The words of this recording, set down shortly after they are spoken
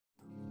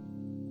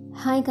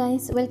Hi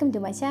guys, welcome to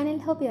my channel.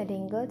 Hope you are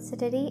doing good. So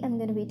today I'm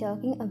going to be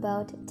talking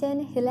about 10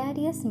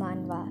 hilarious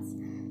manhwas.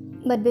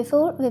 But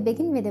before we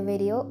begin with the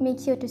video, make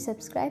sure to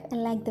subscribe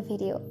and like the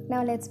video.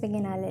 Now let's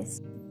begin our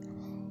list.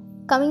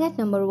 Coming at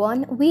number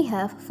 1, we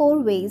have 4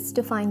 ways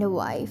to find a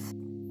wife.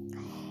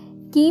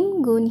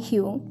 Kim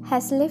Gun-hyung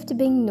has left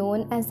being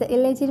known as the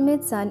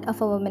illegitimate son of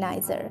a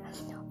womanizer.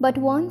 But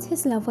once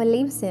his lover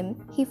leaves him,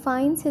 he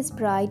finds his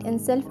pride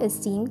and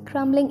self-esteem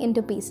crumbling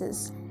into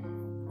pieces.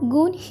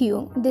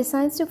 Gun-hyung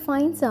decides to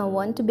find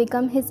someone to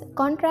become his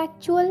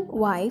contractual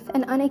wife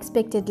and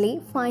unexpectedly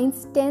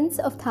finds tens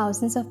of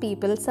thousands of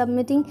people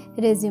submitting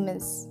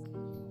resumes.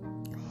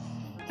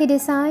 He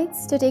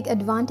decides to take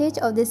advantage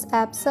of this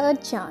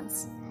absurd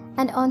chance,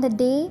 and on the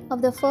day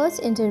of the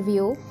first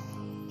interview,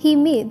 he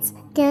meets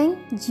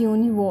Kang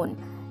Jun-won.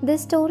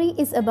 This story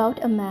is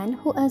about a man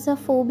who has a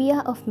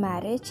phobia of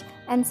marriage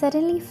and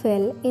suddenly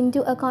fell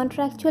into a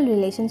contractual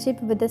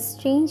relationship with a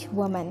strange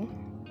woman.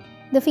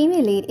 The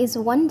female lead is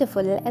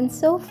wonderful and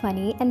so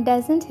funny and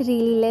doesn't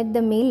really let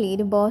the male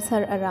lead boss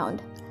her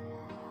around.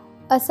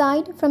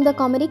 Aside from the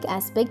comedic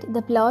aspect,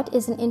 the plot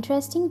is an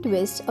interesting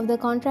twist of the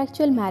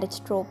contractual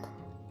marriage trope.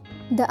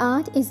 The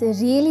art is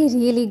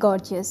really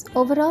gorgeous.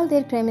 Overall,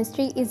 their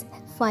chemistry is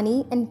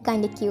funny and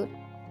kinda cute.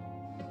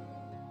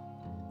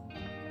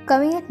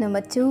 Coming at number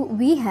 2,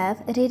 we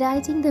have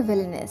Rewriting the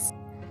Villainess.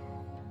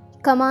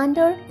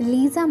 Commander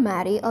Lisa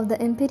Mary of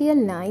the Imperial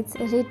Knights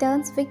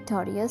returns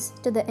victorious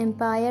to the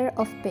Empire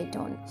of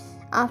Peton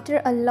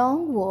after a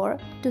long war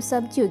to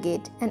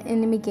subjugate an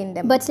enemy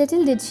kingdom. But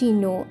little did she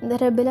know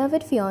that her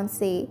beloved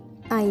fiancé,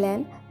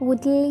 Ailan,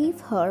 would leave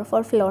her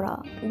for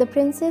Flora, the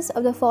princess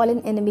of the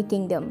fallen enemy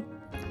kingdom.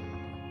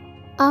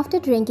 After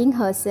drinking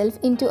herself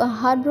into a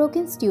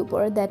heartbroken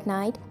stupor that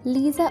night,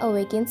 Lisa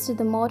awakens to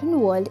the modern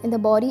world in the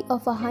body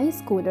of a high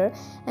schooler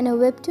and a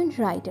webtoon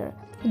writer,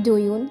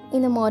 Do-yoon,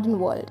 in the modern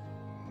world.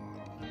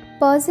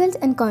 Puzzled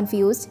and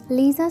confused,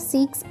 Lisa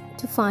seeks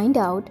to find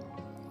out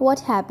what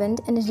happened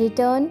and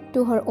return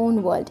to her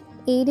own world,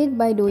 aided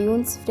by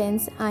Do-yoon's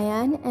friends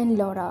Ayan and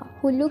Laura,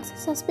 who looks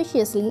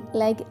suspiciously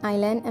like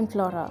Ailan and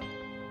Flora.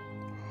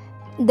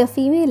 The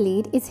female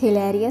lead is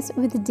hilarious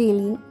with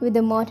dealing with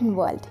the modern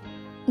world.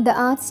 The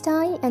art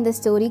style and the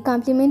story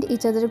complement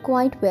each other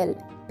quite well,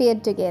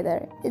 paired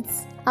together. It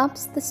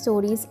ups the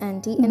story's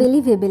ante and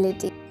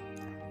believability.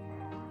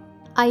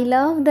 I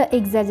love the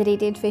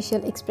exaggerated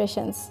facial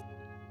expressions.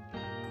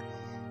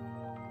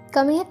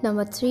 Coming at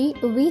number 3,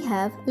 we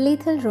have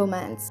Lethal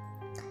Romance.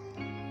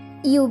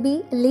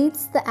 Yubi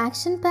leads the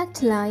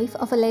action-packed life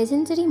of a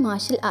legendary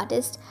martial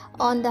artist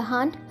on the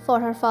hunt for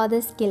her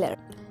father's killer.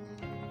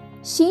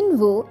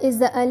 Shin-woo is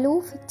the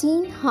aloof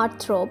teen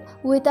heartthrob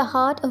with a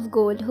heart of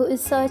gold who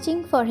is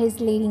searching for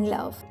his leading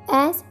love.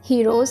 As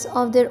heroes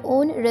of their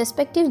own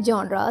respective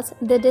genres,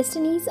 their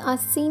destinies are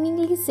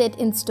seemingly set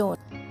in stone.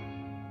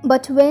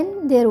 But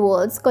when their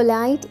worlds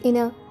collide in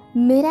a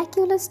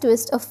miraculous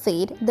twist of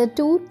fate, the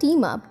two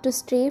team up to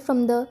stray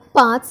from the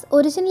paths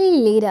originally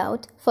laid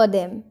out for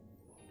them.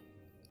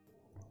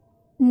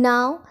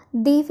 Now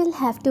they will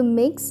have to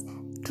mix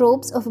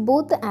tropes of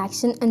both the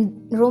action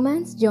and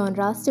romance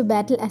genres to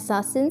battle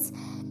assassins,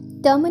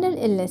 terminal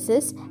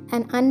illnesses,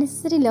 and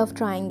unnecessary love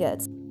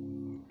triangles.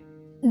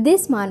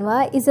 This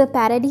manhwa is a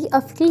parody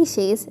of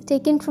cliches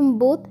taken from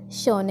both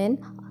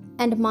shonen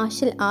and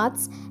martial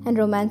arts and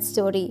romance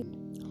story.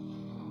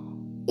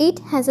 It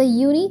has a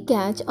unique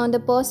catch on the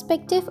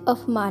perspective of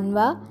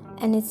manhwa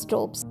and its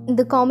tropes.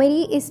 The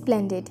comedy is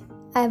splendid.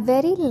 A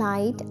very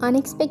light,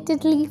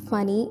 unexpectedly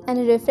funny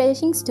and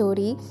refreshing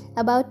story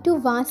about two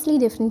vastly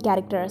different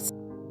characters.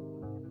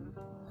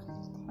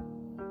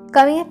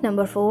 Coming at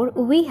number 4,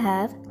 we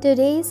have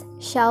today's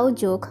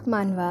Shoujo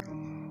manhwa.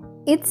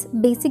 It's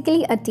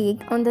basically a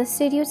take on the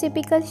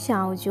stereotypical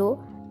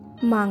Shoujo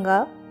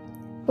manga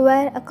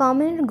where a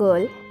common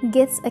girl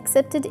gets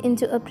accepted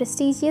into a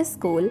prestigious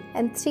school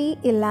and 3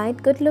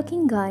 elite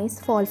good-looking guys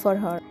fall for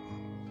her.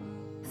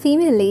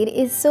 Female lead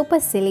is super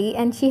silly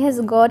and she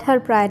has got her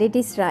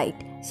priorities right.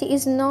 She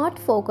is not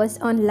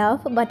focused on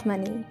love but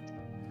money.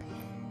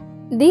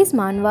 This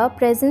manhwa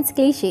presents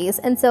cliches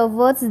and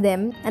subverts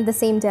them at the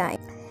same time.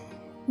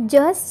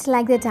 Just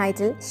like the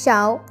title,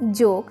 Shao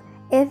Joke,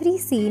 every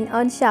scene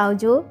on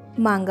Shoujo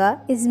manga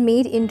is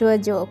made into a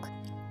joke.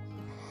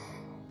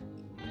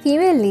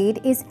 Female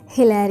lead is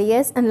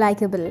hilarious and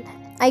likable.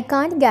 I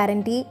can't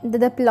guarantee that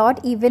the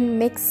plot even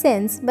makes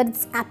sense, but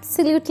it's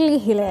absolutely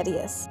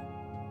hilarious.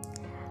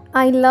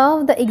 I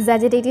love the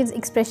exaggerated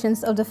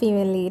expressions of the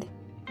female lead.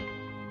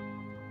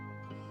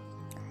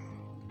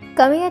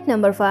 Coming at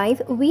number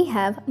 5, we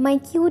have My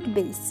Cute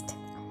Beast.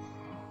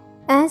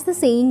 As the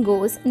saying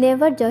goes,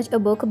 never judge a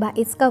book by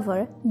its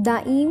cover.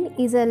 Daim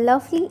is a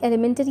lovely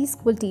elementary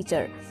school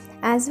teacher,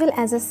 as well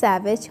as a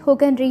savage who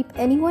can rip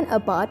anyone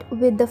apart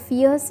with the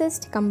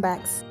fiercest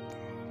comebacks.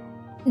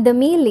 The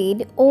male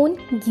lead, On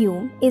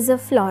Gyum, is a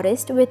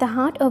florist with a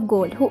heart of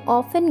gold who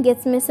often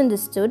gets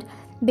misunderstood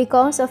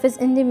because of his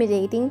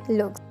intimidating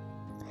looks.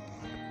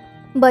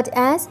 But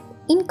as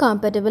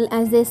incompatible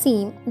as they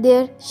seem,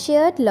 their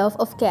shared love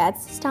of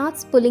cats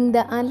starts pulling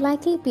the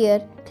unlikely pair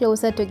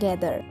closer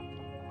together.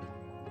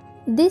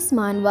 This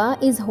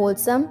manhwa is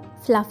wholesome,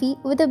 fluffy,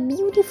 with a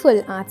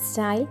beautiful art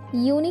style,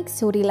 unique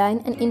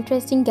storyline, and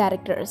interesting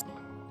characters.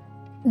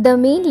 The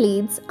main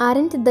leads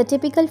aren't the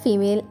typical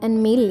female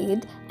and male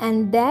lead,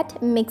 and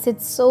that makes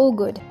it so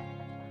good.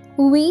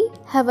 We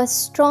have a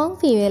strong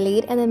female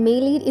lead, and the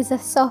male lead is a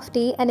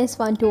softie and is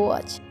fun to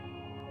watch.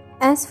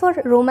 As for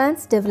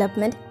romance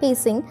development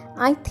pacing,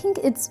 I think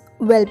it's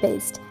well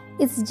paced.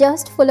 It's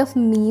just full of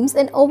memes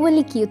and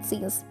overly cute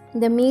scenes.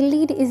 The male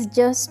lead is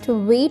just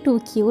way too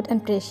cute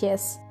and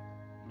precious.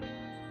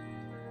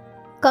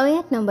 Coming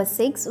at number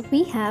 6,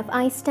 we have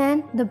I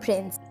Stand the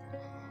Prince.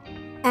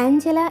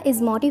 Angela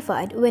is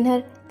mortified when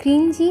her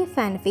cringy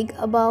fanfic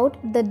about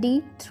the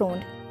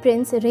dethroned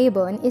Prince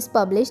Rayburn is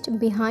published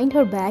behind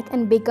her back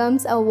and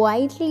becomes a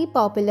widely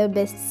popular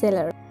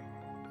bestseller.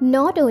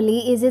 Not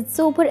only is it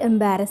super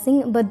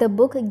embarrassing, but the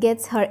book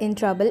gets her in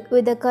trouble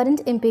with the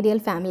current imperial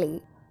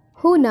family,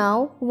 who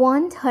now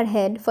want her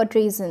head for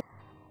treason.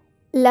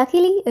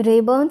 Luckily,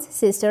 Rayburn's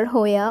sister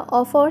Hoya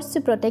offers to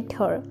protect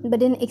her,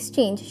 but in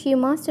exchange she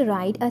must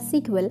write a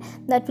sequel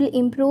that will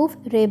improve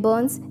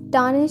Rayburn's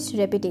tarnished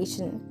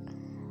reputation.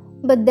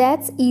 But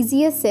that's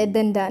easier said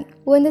than done.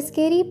 When the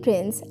scary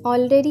prince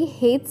already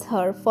hates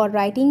her for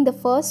writing the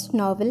first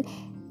novel,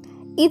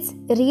 it's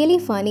really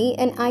funny,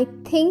 and I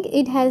think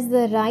it has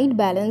the right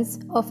balance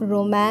of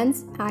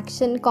romance,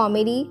 action,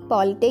 comedy,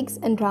 politics,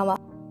 and drama.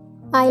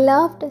 I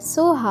laughed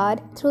so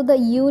hard through the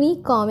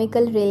unique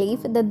comical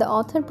relief that the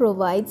author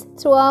provides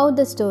throughout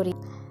the story.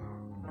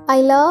 I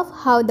love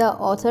how the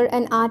author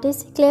and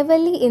artist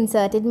cleverly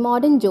inserted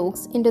modern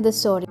jokes into the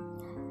story.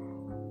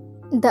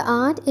 The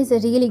art is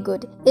really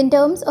good. In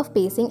terms of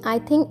pacing, I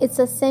think it's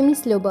a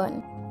semi-slow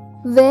burn.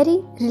 Very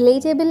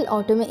relatable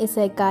otome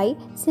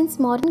isekai, since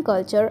modern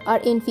culture are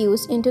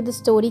infused into the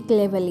story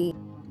cleverly.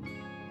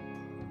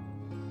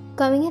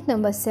 Coming at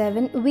number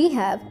 7, we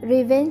have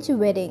Revenge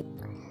Wedding.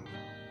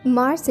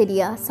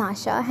 Marsilia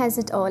Sasha has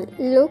it all,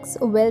 looks,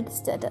 wealth,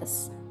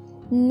 status.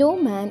 No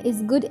man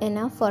is good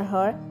enough for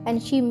her,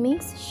 and she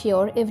makes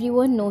sure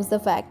everyone knows the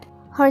fact.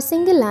 Her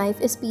single life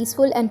is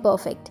peaceful and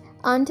perfect,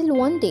 until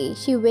one day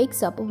she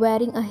wakes up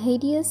wearing a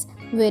hideous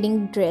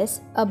wedding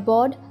dress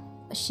aboard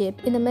a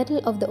ship in the middle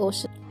of the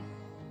ocean.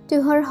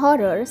 To her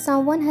horror,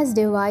 someone has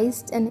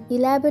devised an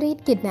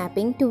elaborate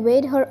kidnapping to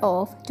wed her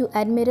off to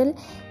Admiral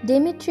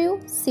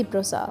Demetriou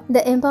Siprosa,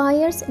 the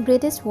Empire's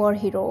greatest war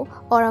hero,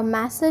 or a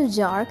massive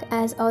jark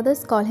as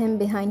others call him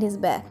behind his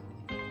back.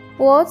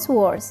 What's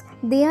worse,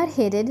 they are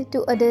headed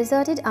to a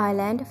deserted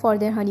island for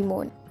their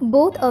honeymoon.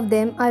 Both of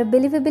them are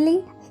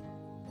believably,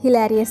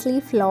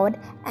 hilariously flawed,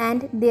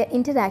 and their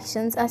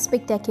interactions are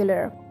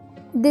spectacular.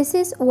 This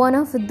is one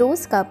of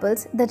those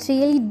couples that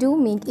really do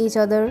make each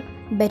other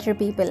better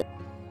people.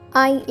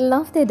 I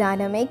love their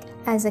dynamic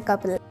as a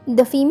couple.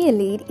 The female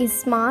lead is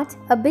smart,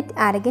 a bit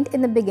arrogant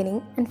in the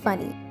beginning, and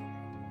funny.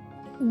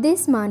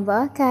 This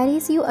manhwa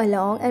carries you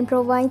along and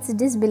provides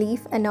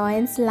disbelief,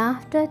 annoyance,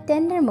 laughter,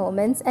 tender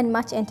moments, and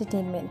much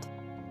entertainment.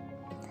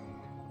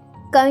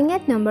 Coming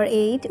at number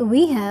 8,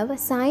 we have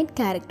Side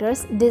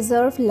Characters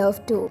Deserve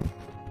Love Too.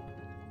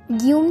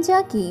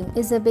 Gyumja Kim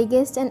is the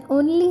biggest and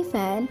only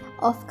fan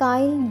of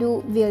Kyle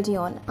Du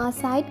Vildion, a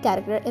side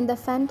character in the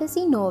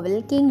fantasy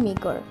novel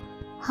Kingmaker.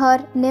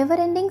 Her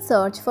never-ending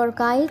search for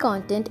Kyle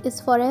content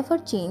is forever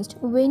changed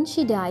when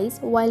she dies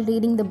while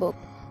reading the book,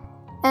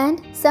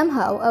 and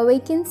somehow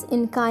awakens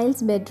in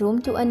Kyle's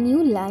bedroom to a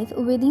new life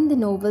within the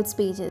novel's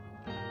pages.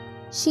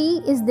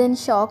 She is then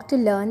shocked to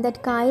learn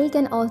that Kyle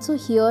can also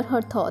hear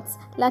her thoughts,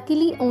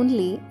 luckily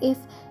only if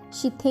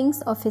she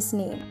thinks of his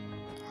name.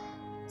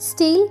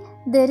 Still,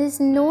 there is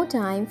no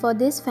time for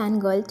this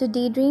fangirl to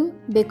daydream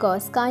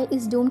because Kyle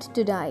is doomed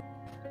to die.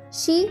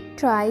 She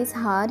tries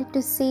hard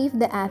to save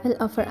the apple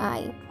of her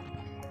eye.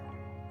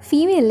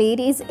 Female lead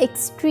is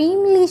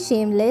extremely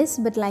shameless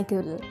but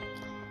likable.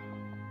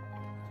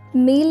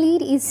 Male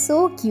lead is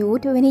so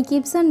cute when he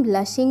keeps on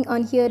blushing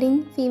on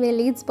hearing female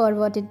lead's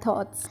perverted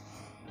thoughts.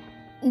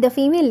 The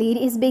female lead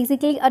is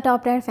basically a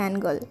top-tier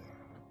fangirl.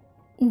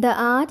 The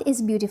art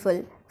is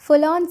beautiful.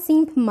 Full-on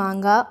simp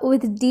manga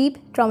with deep,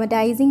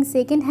 traumatizing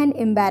second-hand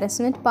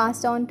embarrassment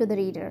passed on to the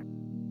reader.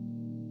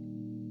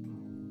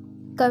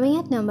 Coming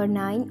at number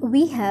 9,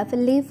 we have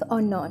Live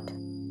or Not.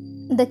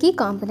 The key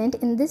component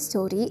in this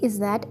story is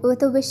that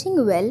with a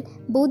wishing well,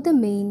 both the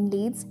main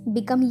leads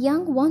become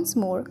young once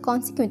more,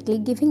 consequently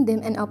giving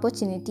them an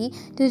opportunity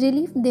to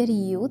relive their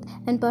youth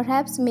and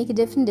perhaps make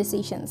different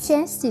decisions.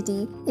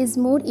 Chastity is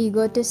more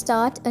eager to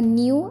start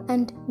anew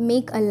and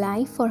make a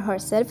life for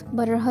herself,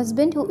 but her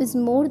husband, who is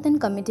more than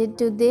committed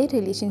to their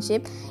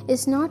relationship,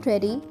 is not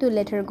ready to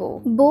let her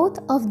go. Both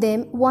of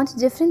them want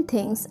different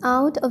things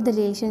out of the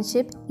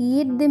relationship,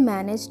 yet they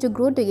manage to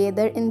grow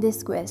together in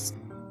this quest.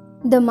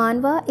 The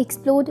manhwa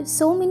explored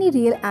so many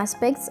real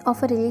aspects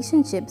of a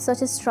relationship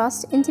such as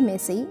trust,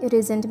 intimacy,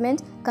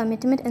 resentment,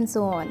 commitment, and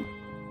so on.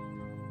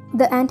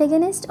 The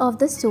antagonist of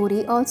the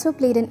story also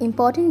played an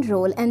important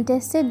role and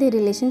tested their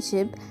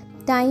relationship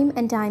time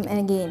and time and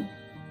again.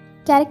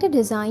 Character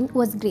design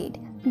was great.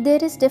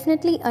 There is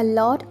definitely a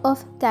lot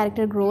of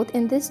character growth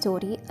in this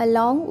story,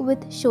 along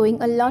with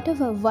showing a lot of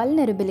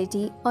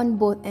vulnerability on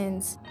both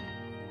ends.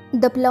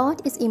 The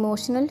plot is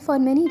emotional for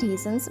many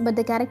reasons, but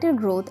the character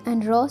growth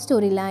and raw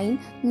storyline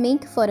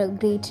make for a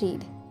great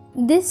read.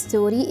 This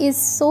story is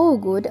so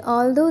good,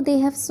 although they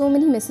have so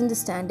many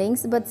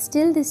misunderstandings, but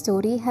still this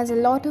story has a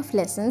lot of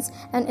lessons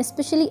and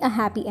especially a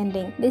happy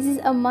ending. This is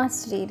a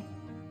must read.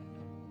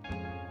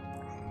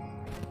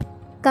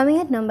 Coming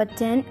at number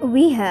 10,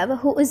 we have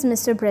Who is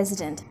Mr.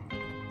 President?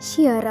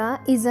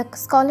 Shiera is a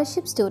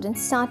scholarship student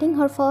starting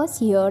her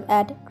first year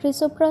at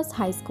Chrysoprase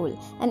High School,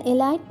 an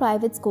elite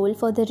private school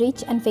for the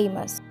rich and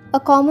famous. A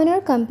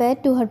commoner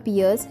compared to her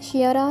peers,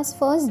 Shiera's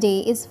first day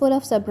is full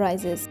of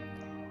surprises.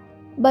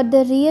 But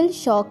the real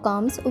shock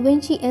comes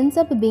when she ends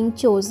up being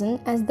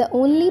chosen as the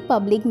only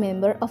public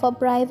member of a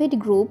private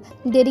group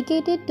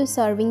dedicated to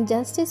serving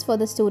justice for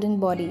the student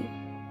body.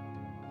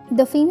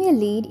 The female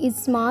lead is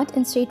smart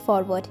and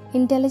straightforward,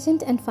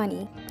 intelligent and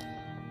funny.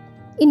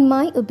 In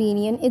my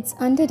opinion, it's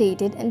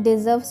underrated and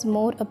deserves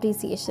more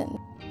appreciation.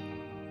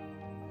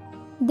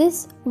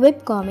 This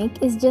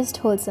webcomic is just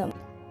wholesome.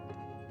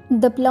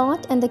 The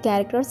plot and the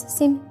characters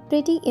seem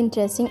pretty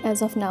interesting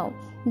as of now.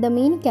 The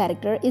main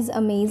character is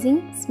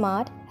amazing,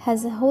 smart,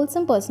 has a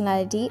wholesome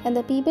personality, and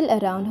the people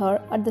around her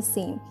are the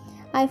same.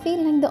 I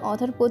feel like the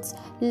author puts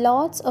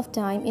lots of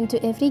time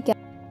into every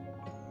character.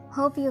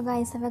 Hope you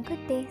guys have a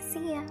good day.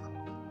 See ya!